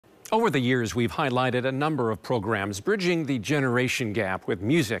Over the years, we've highlighted a number of programs bridging the generation gap with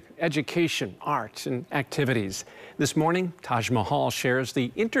music, education, art, and activities. This morning, Tajma Hall shares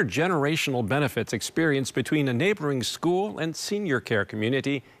the intergenerational benefits experienced between a neighboring school and senior care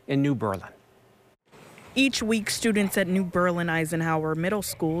community in New Berlin. Each week, students at New Berlin Eisenhower Middle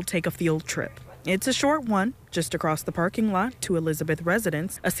School take a field trip. It's a short one, just across the parking lot to Elizabeth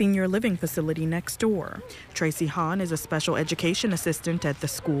Residence, a senior living facility next door. Tracy Hahn is a special education assistant at the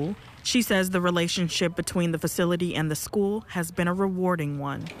school. She says the relationship between the facility and the school has been a rewarding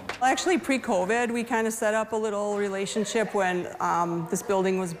one. Actually, pre-COVID, we kind of set up a little relationship when this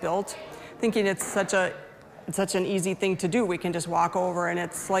building was built, thinking it's such an easy thing to do. We can just walk over and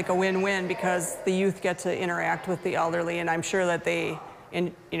it's like a win-win because the youth get to interact with the elderly, and I'm sure that they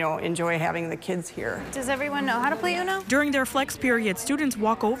enjoy having the kids here. Does everyone know how to play Uno? During their flex period, students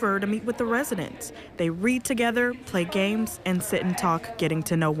walk over to meet with the residents. They read together, play games, and sit and talk, getting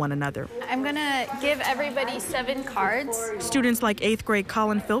to know one another. I'm gonna give everybody 7 cards. Students like 8th grade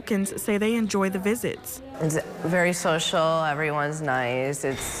Colin Filkins say they enjoy the visits. It's very social, everyone's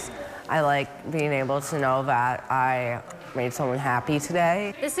nice. I like being able to know that I made someone happy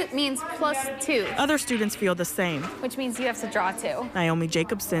today. This means +2. Other students feel the same. Which means you have to draw 2. Naomi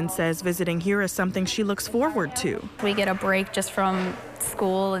Jacobson says visiting here is something she looks forward to. We get a break just from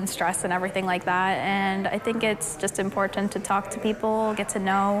school and stress and everything like that, and I think it's just important to talk to people, get to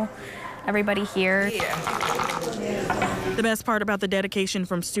know everybody here. The best part about the dedication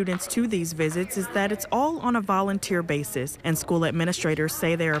from students to these visits is that it's all on a volunteer basis, and school administrators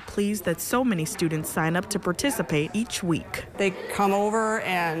say they are pleased that so many students sign up to participate each week. They come over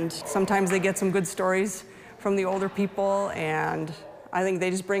and sometimes they get some good stories from the older people, and I think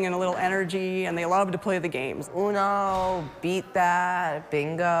they just bring in a little energy and they love to play the games. Uno, beat that,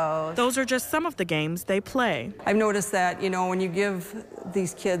 bingo. Those are just some of the games they play. I've noticed that, when you give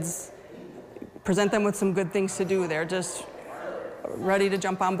these kids, present them with some good things to do, they're just ready to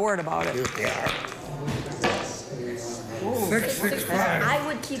jump on board about it. 665. I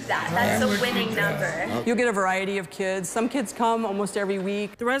would keep that. That's a winning number. You'll get a variety of kids. Some kids come almost every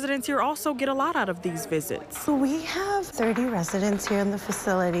week. The residents here also get a lot out of these visits. We have 30 residents here in the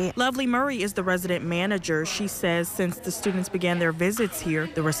facility. Lovely Murray is the resident manager. She says since the students began their visits here,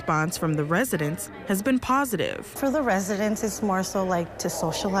 the response from the residents has been positive. For the residents, it's more so like to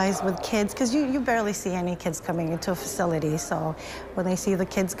socialize with kids, because you barely see any kids coming into a facility. So when they see the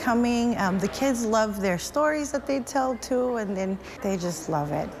kids coming, the kids love their stories that they tell too, and then they just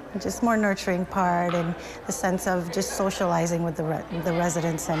love it. Just more nurturing part and the sense of just socializing with the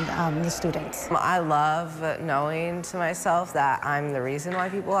residents and the students. I love knowing to myself that I'm the reason why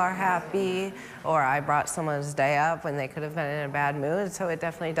people are happy, or I brought someone's day up when they could have been in a bad mood. So it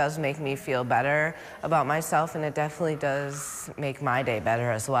definitely does make me feel better about myself, and it definitely does make my day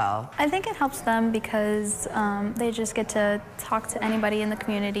better as well. I think it helps them because they just get to talk to anybody in the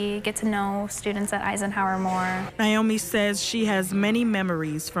community, get to know students at Eisenhower more. Naomi says she has many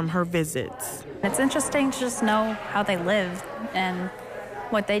memories from her visits. It's interesting to just know how they live and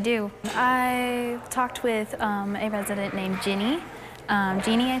what they do. I talked with a resident named Jeannie,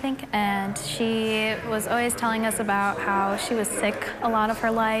 I think, and she was always telling us about how she was sick a lot of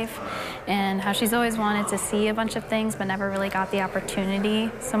her life and how she's always wanted to see a bunch of things but never really got the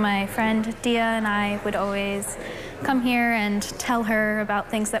opportunity. So my friend Dia and I would always come here and tell her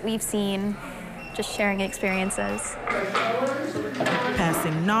about things that we've seen, just sharing experiences.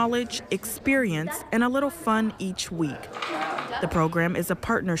 Passing knowledge, experience, and a little fun each week. The program is a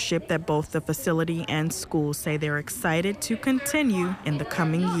partnership that both the facility and school say they're excited to continue in the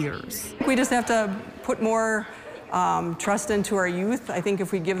coming years. We just have to put more trust into our youth. I think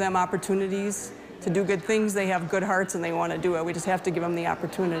if we give them opportunities to do good things, they have good hearts and they want to do it. We just have to give them the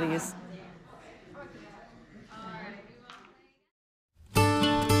opportunities.